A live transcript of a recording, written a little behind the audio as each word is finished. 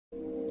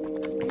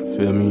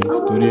feel me?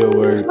 Studio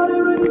work.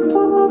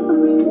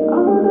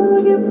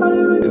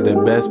 The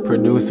best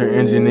producer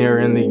engineer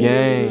in the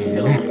game. You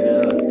feel me?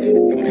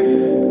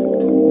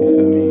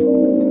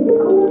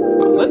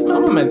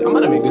 I'm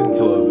gonna make this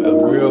into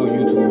a real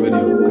YouTube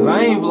video. Cause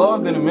I ain't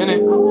vlogged in a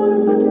minute.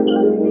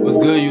 What's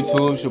good,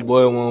 YouTube? It's your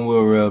boy One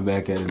Will Real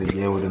back at it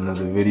again with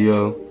another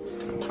video.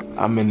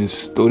 I'm in the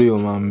studio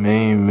with my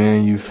main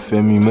man, you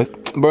feel me?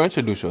 Bro,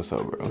 introduce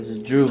yourself, bro. This is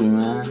Drew,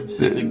 man.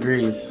 6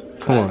 degrees.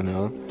 Come on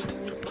now.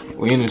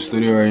 We in the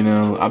studio right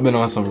now. I've been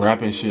on some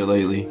rapping shit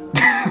lately.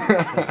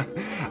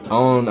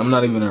 I'm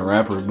not even a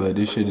rapper, but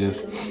this shit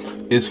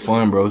it's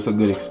fun, bro. It's a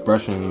good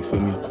expression, you feel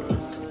me?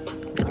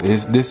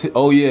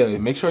 Oh yeah,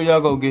 make sure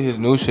y'all go get his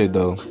new shit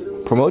though.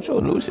 Promote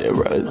your new shit,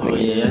 bro. Oh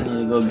yeah, I need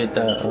to go get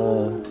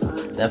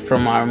that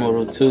From Our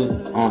Moto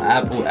 2 on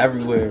Apple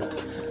everywhere.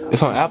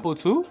 It's on Apple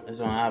too?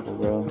 It's on Apple,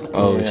 bro.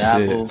 Oh yeah,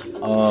 shit.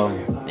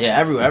 Apple. Yeah,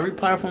 every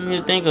platform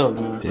you think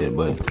of, man. Yeah,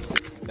 but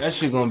that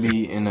shit gonna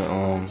be in the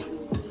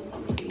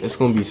it's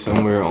gonna be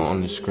somewhere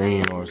on the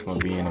screen or it's gonna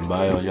be in the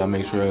bio. Y'all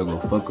make sure y'all go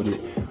fuck with it.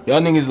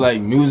 Y'all niggas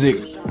like music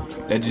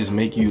that just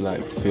make you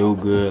like feel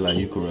good, like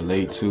you can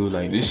relate to.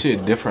 Like this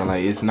shit different.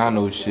 Like it's not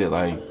no shit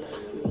like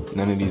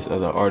none of these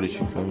other artists,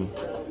 you feel me?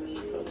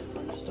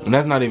 And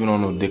that's not even on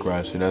no dick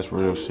ride shit. That's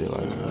real shit.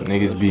 Like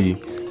niggas be.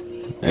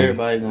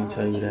 Everybody gonna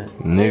tell you that.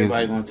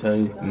 Everybody gonna tell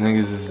you.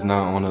 Niggas is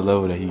not on the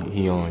level that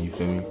he on, you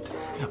feel me?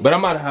 But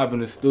I'm about to hop in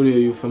the studio,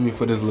 you feel me,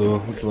 for this little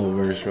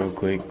verse real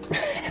quick.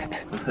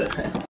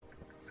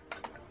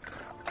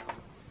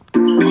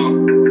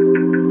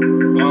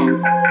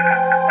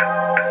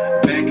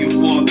 Back and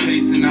forth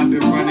pacing, I've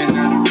been running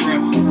out of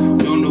breath.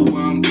 Don't know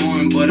where I'm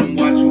going, but I'm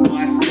watching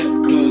where I step.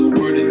 Cause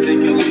word to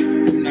take your life,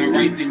 if you're not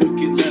right, then you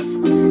get left.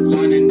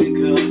 Line a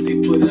nigga up, they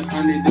put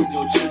 100 in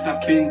your chest.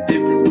 I've been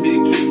different, big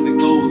dreams and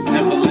goals,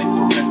 never like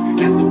the rest.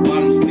 At the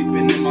bottom,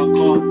 sleeping in my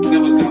car,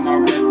 never got my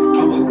rest.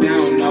 I was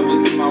down, I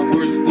was in my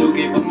worst, still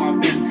gave up my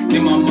best.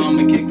 Then my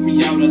mama kicked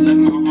me out, I left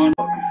my heart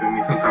up, you feel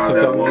me?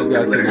 Sometimes you just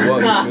gotta take a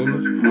walk, you feel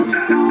me?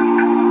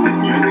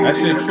 That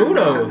shit true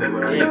though.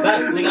 Yeah,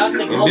 facts, nigga. I'll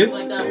take walks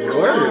like that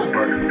all the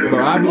time. Bro,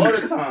 all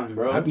the time,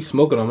 bro. I be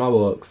smoking on my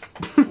walks.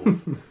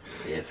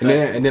 Yeah,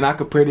 and then I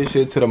compare this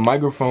shit to the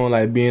microphone,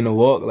 like being a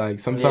walk. Like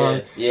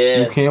sometimes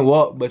you can't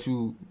walk, but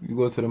you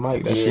go to the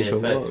mic. That shit's a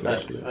walk.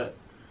 That shit.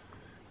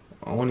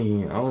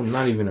 I'm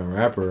not even a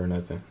rapper or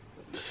nothing.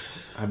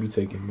 I be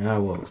taking mad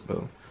walks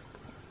though.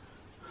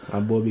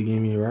 My boy be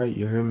getting me right.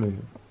 You heard me?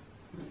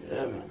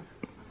 Yeah, man.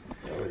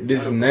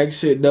 This next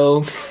shit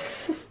though.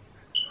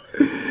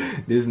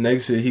 This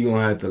next shit he gonna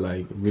have to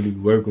like really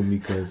work with me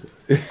cause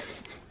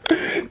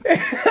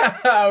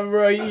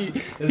bro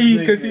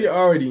cause he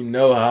already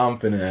know how I'm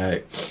finna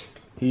act.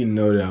 He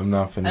know that I'm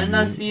not finna and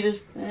I see this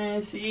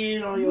man, see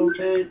it on your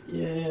face,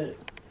 yeah.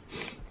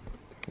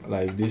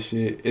 Like this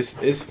shit, it's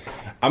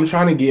I'm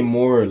trying to get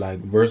more like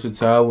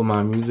versatile with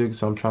my music,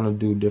 so I'm trying to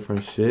do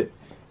different shit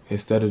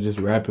instead of just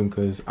rapping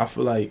cause I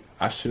feel like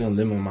I shouldn't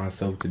limit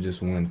myself to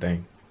just one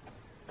thing.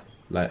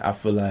 Like I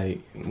feel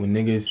like when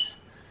niggas,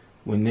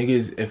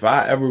 if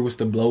I ever was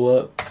to blow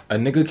up, a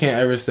nigga can't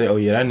ever say, oh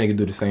yeah, that nigga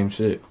do the same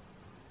shit.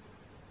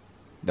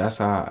 That's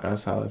how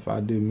if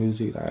I do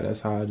music, like that's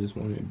how I just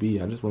want to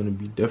be. I just want to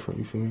be different,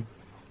 you feel me?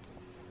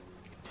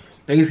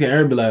 Niggas can't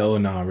ever be like, oh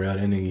nah, real, that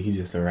nigga, he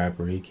just a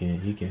rapper, he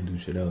can't do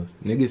shit else.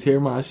 Niggas hear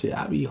my shit,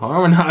 I be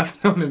harmonizing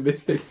on the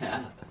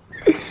bitch.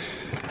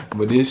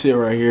 But this shit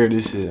right here,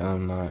 this shit,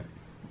 I'm not.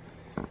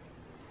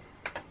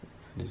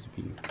 This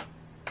be.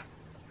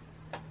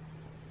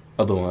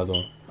 Other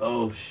one.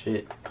 Oh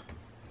shit.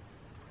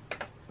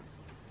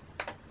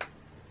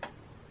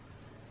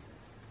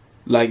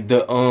 Like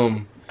the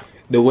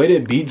way the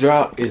beat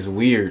drop is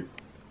weird.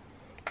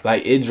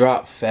 Like it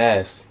dropped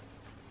fast.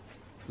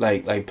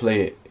 Like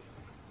play it.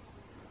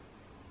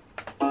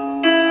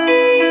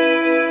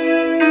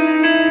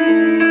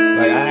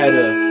 Like I had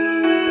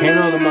to paint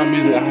all of my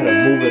music, I had to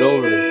move it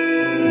over,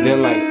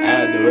 then like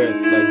add the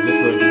rest, like just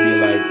for it to be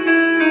like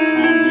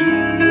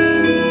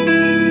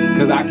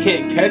cause I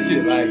can't catch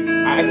it, like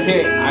I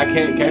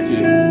can't catch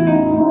it.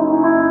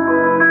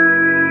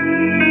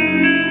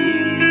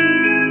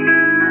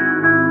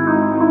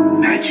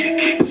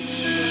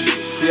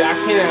 Yeah, I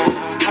can't.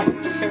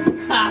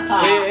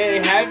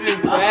 It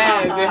happened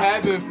fast. It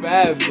happened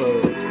fast,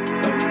 bro.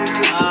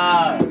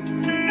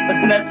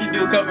 That shit do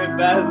coming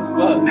fast as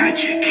fuck.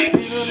 Magic.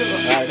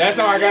 Alright, that's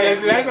how I got that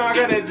shit. That's how I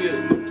got that shit.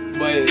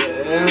 But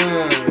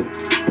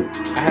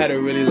I had to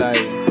really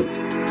like.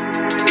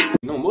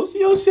 You know, most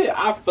of your shit,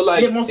 I feel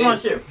like. Yeah, most of my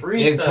shit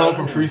freestyle. It come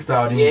from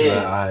freestyle. Yeah.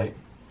 Like, alright.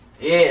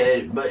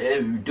 Yeah, but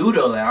it do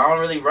though. Like I don't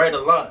really write a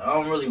lot. I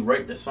don't really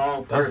write the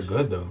song first. That's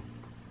good though.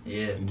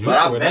 Yeah,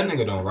 but that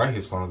nigga don't write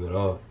his songs at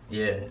all.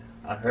 Yeah,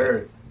 I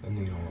heard. That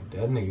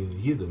nigga,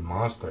 he's a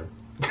monster.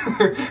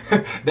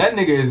 That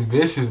nigga is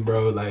vicious,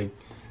 bro. Like,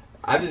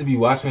 I just be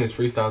watching his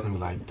freestyles and be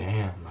like,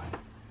 damn, like.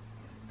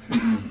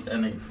 That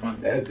nigga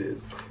funny. That shit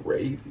is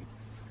crazy.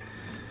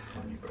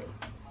 Funny, bro.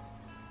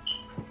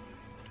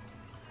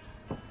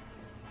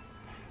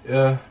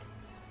 Yeah.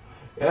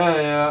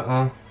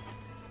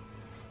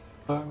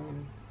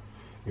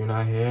 You're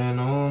not here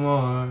no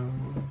more.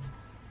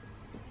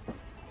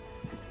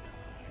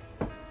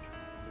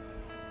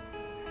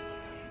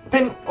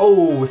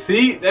 Oh,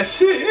 see? That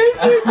shit is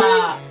shit.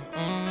 That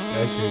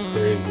shit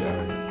crazy,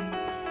 alright.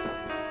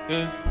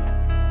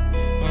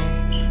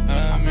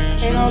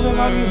 Ain't all in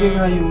my music,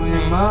 how you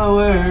in my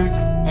words.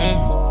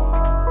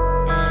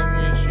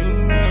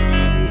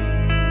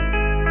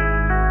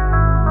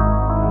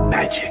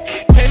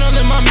 Magic. Ain't all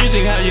in my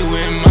music, how you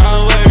in my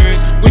words.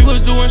 We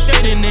was doing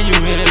straight and then you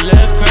hit a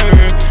left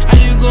curve. How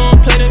you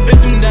gon' play the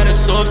victim, that is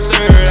so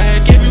absurd. I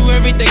had gave you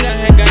everything, I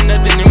had got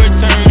nothing in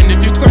return. If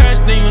you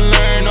crash, then you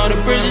learn all the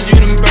bridges you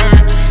done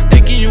burned.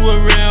 Thinking you were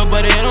real,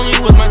 but it only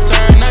was my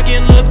turn. I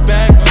can't look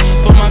back,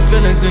 put my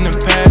feelings in the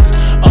past.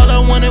 All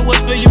I wanted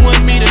was for you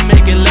and me to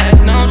make it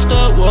last. Now I'm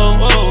stuck, whoa,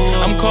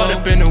 whoa. I'm caught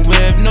up in the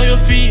web, know your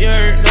feet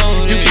hurt.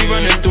 You keep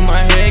running through my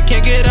head,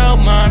 can't get out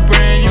my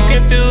brain. You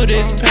can feel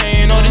this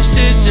pain, all this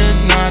shit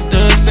just not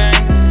the same.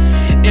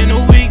 In a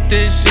week,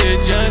 this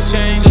shit just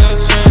changed.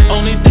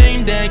 Only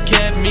thing that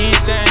kept me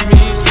sane.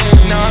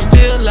 Now I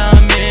feel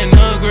I'm in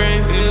a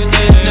grave.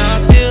 Now I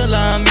feel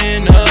I'm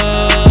in a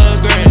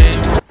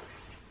grave.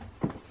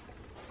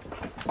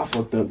 I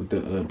fucked up with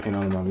the paint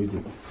on my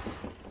music.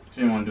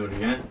 So you want to do it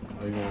again?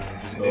 Or you want to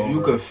just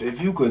go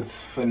If you could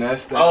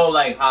finesse that. Oh,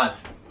 like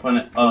us. When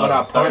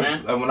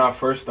I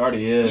first started,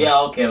 yeah.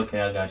 Yeah, okay,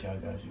 I got you.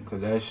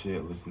 Cause that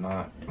shit was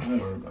not. Don't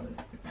worry about it.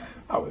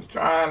 I was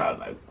trying. I was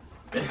like,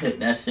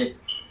 That's it.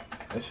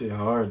 that shit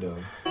hard though.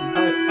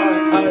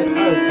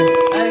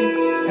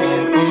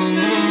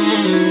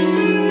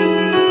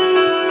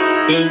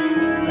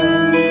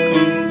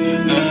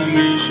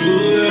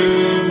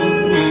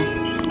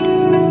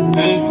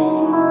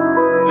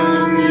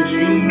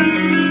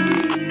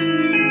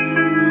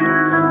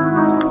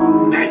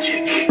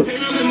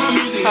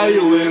 How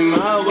you in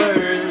my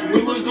words?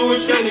 We was doing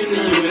straight and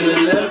then you hit a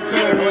left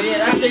curve. Oh yeah,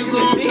 that shit you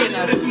can see it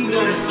now.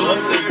 That is so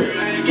absurd.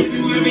 I gave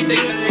you everything,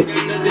 I ain't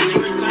got nothing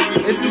in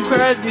return. If you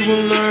crash, you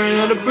gon' learn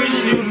all the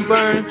bridges you done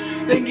burned.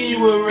 Thinking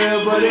you were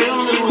real, but it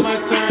only was my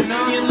turn.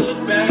 Now you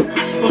look back,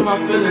 put my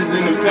feelings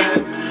in the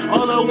past.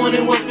 All I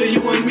wanted was for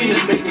you and me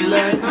to make it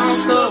last. Now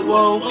I'm stuck,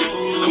 whoa.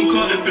 I'm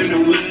caught up in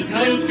the web.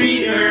 Now your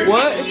feet hurt.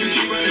 What? You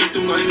keep running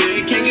through my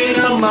head, can't get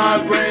out my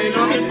brain.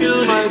 I can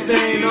feel this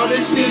pain. All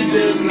this shit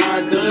just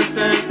not the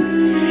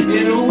same.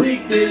 In a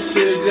week, this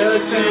shit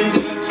just changed.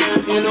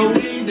 In a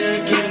week,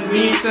 that kept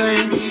me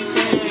sane.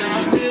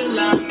 I feel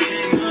I'm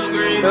in a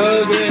grave. I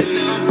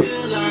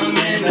feel I'm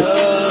in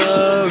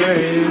a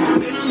grave.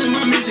 They don't let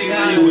my music,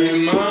 how you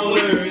in my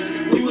words.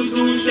 We was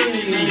doing straight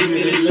and then you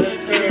hit a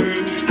left curve.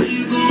 How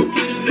you gon'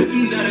 get a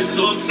victim, that is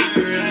so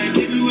absurd. I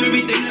give you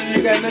everything, I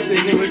ain't got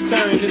nothing in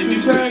return. If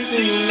you crash,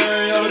 then you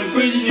learn all the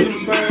bridges you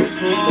done burned.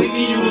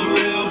 Thinking you were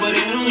real, but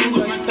it only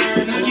was my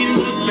turn. I can't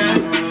look back,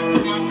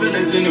 put my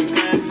feelings in the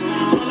past.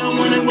 All I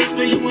wanted was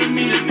for you and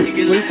me to make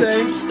it last.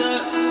 I'm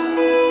stuck,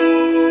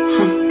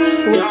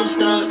 yeah, I'm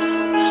stuck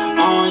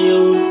on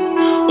you.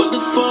 What the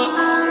fuck?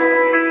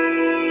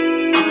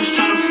 I'm just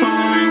trying to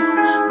find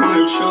my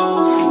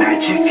truth.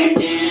 Magic.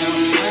 Damn,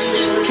 I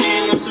just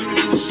came with some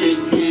new shit.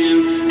 Damn,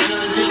 and I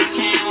just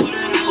came with a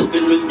little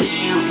bit, but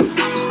damn,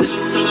 I'm still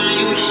stuck on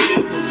you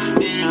shit.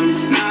 Damn,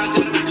 now I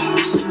gotta pop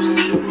sip.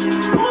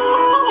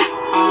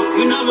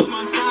 You're not by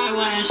my side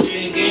when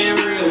shit getting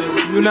real.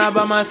 You're not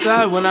by my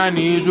side when I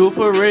need you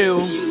for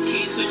real. You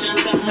keep switching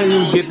sides and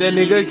you get that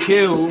nigga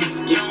killed.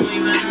 You don't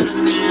even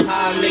understand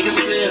how I make it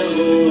feel.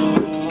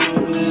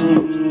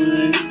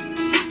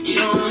 You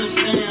don't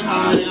understand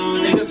how a young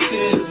nigga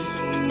feel.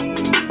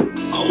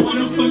 I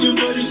wanna fuck your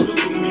buddies look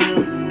at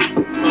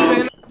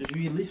me. Did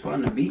you at least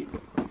find the beat?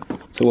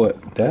 So what?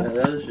 That?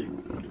 That other shit.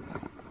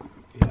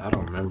 Yeah, I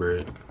don't remember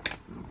it.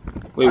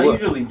 Wait, I what?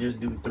 usually just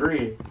do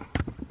 3.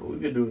 But we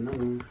could do another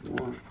one if you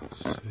want.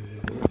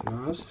 Shit,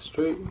 nah, it's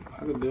straight. I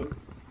could do it.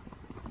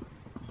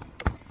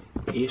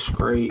 It's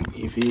great,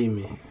 you feel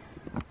me?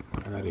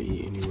 I gotta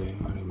eat anyway.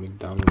 I gotta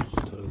McDonald's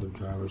to the Lyft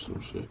driver or some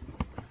shit.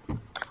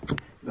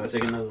 Gotta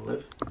take another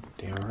lift.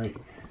 Damn right.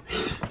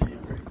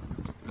 Damn right.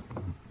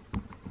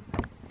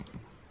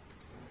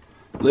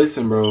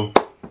 Listen, bro.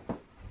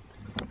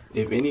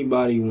 If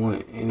anybody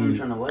want You any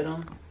turn the light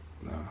on?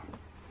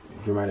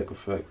 dramatic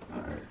effect.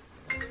 Alright.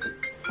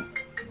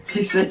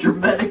 He said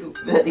dramatic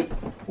effect.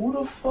 Who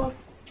the fuck?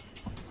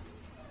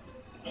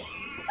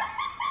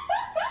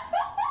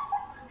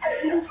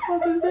 Who the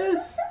fuck is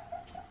this?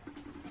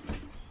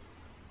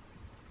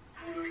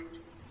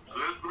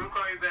 We'll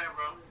call you back,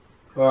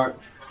 bro. Alright.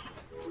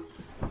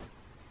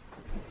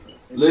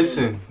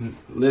 Listen.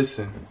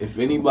 If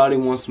anybody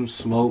wants some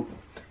smoke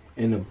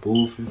in the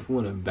booth, if you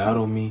want to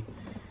battle me,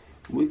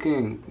 we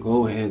can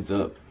go heads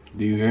up.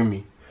 Do you hear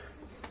me?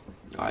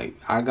 Like,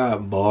 I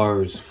got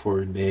bars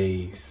for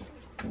days.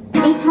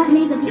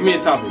 Give me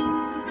a topic.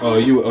 Oh,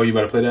 you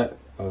about to play that?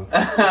 Oh.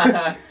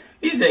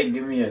 He said,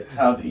 give me a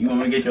topic. You want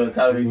me to get you a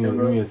topic, Give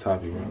bro? me a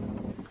topic, bro.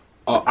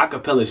 Oh,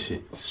 acapella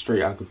shit.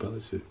 Straight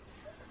acapella shit.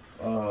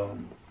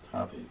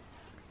 Topic.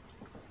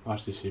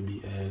 Watch this shit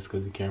be ass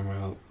because the camera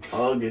out.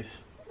 August.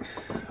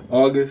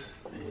 August?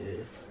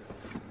 Yeah.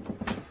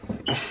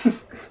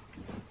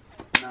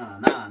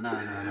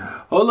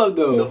 Nah. Hold up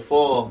though. The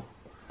Fall.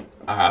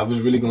 I was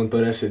really gonna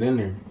throw that shit in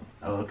there.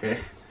 Oh, okay.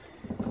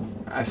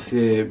 I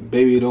said,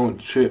 baby, don't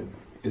trip.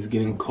 It's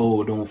getting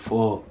cold, don't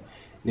fall.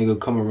 Nigga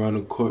come around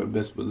the court,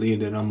 best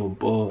believe that I'm a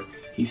ball.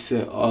 He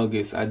said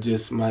August, I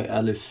just might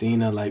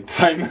Alicina like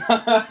time.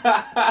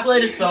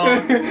 Play the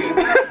song.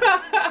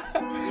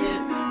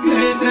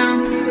 Lay it down.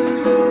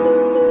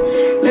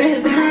 Lay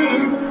it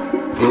down.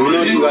 You know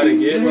what you gotta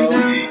get, bro?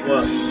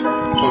 What?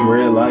 Some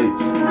red lights.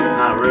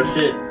 Nah, real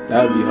shit.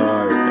 That'd be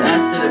hard. That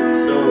shit'd be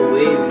so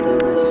wavy than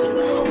this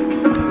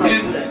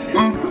shit,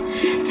 bro.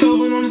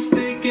 Tobin on the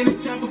stick and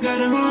the chopper got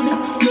a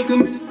Honda. Look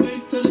him in his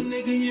face, tell the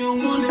nigga you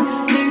don't want it.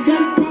 Nigga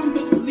got a problem,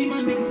 best believe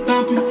my niggas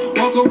stomping.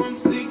 Walk around the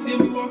sticks, yeah,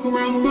 we walk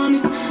around with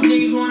runners.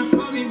 Niggas wanna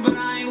fuck me, but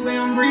I ain't way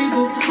I'm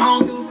regal. I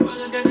don't give a fuck,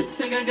 I got that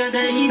tech, I got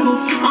that eagle.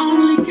 I don't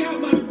really care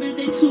about the bitch,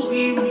 they too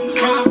evil.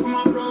 Ride for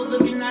my bro,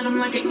 looking at him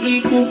like an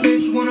equal.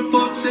 Bitch, you wanna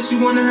fuck, said she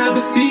wanna have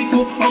a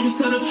sequel. Always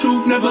tell the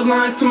truth, never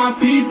lying to my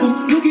people.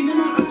 Looking in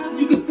my eyes,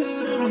 you can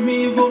tell that I'm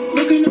evil.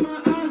 Looking in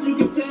my eyes, you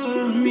can tell that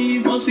I'm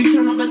evil. Mostly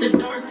turn up at the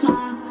dark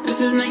time. If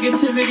there's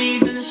negativity,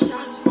 then the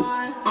shots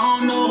fired. I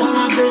don't know why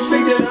my bitch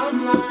think that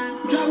I'm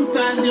lying. Driving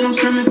fast, and I'm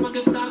screaming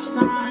fucking stop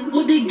sign.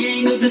 With the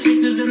gang of the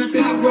sixes in the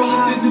top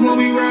row. This is when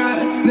we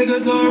ride.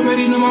 Niggas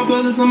already know my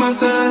brothers on my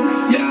side.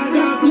 Yeah, I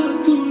got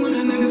plus two when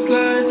a nigga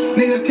slide.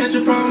 Nigga catch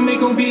a problem, make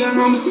gon' be a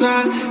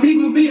homicide. He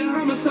gon' be a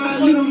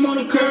homicide, leave him on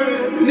the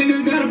curb.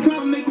 Nigga got a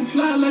problem, make him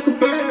fly like a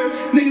bird.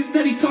 Nigga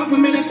steady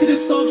talking, man, that shit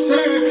is so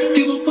absurd.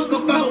 Give a fuck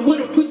about what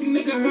a pussy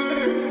nigga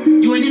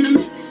heard. You ain't in the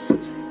mix.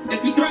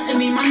 If you threaten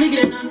me, my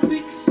nigga, then I'm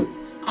fixed.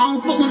 I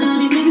don't fuck with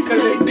none of these niggas,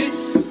 cause they bitch.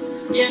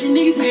 Yeah, these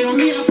niggas hate on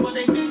me, I fuck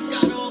they bitch.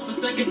 Got her off a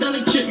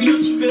psychedelic trip, you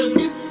know she feel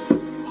different.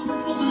 I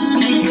don't fuck with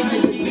none of these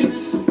niggas, she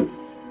miss.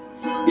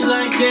 You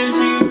like damn,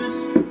 so you miss.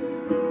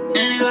 And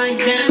they like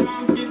damn,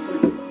 I'm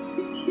different.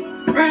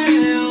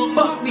 Real,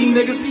 fuck these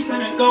niggas, we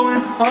finna go in.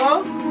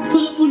 Huh?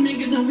 Pull up with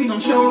niggas and we gon'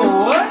 show it.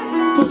 What?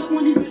 Pull up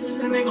on these bitches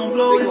and they gon'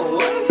 blow it.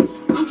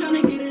 I'm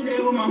tryna get in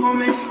there with my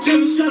homies.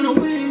 James tryna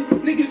win.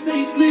 Niggas say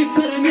he slick,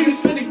 tell that nigga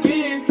spin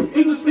again.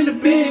 He gon' spin a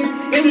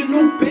band in a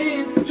new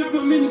bands. Drop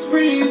him in his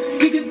friends.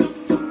 Nigga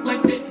don't talk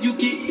like that, you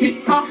get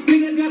hit.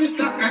 Nigga got a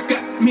stock, I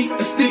got me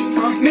a stick.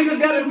 Nigga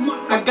got a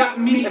mop, I got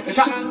me a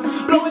chop.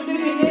 Blow a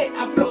nigga head,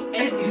 I blow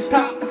at his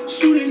top.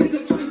 Shoot a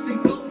nigga twice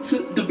and go to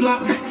the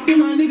block. And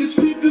my niggas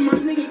creepin', my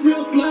niggas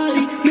real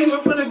bloody.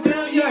 Nigga from the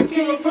ground, yeah, I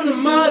came from the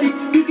muddy.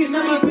 You get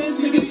not my bitch,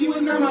 nigga, you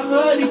was not my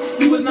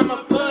hoodie. You was not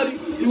my buddy,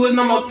 you was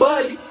not my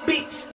buddy.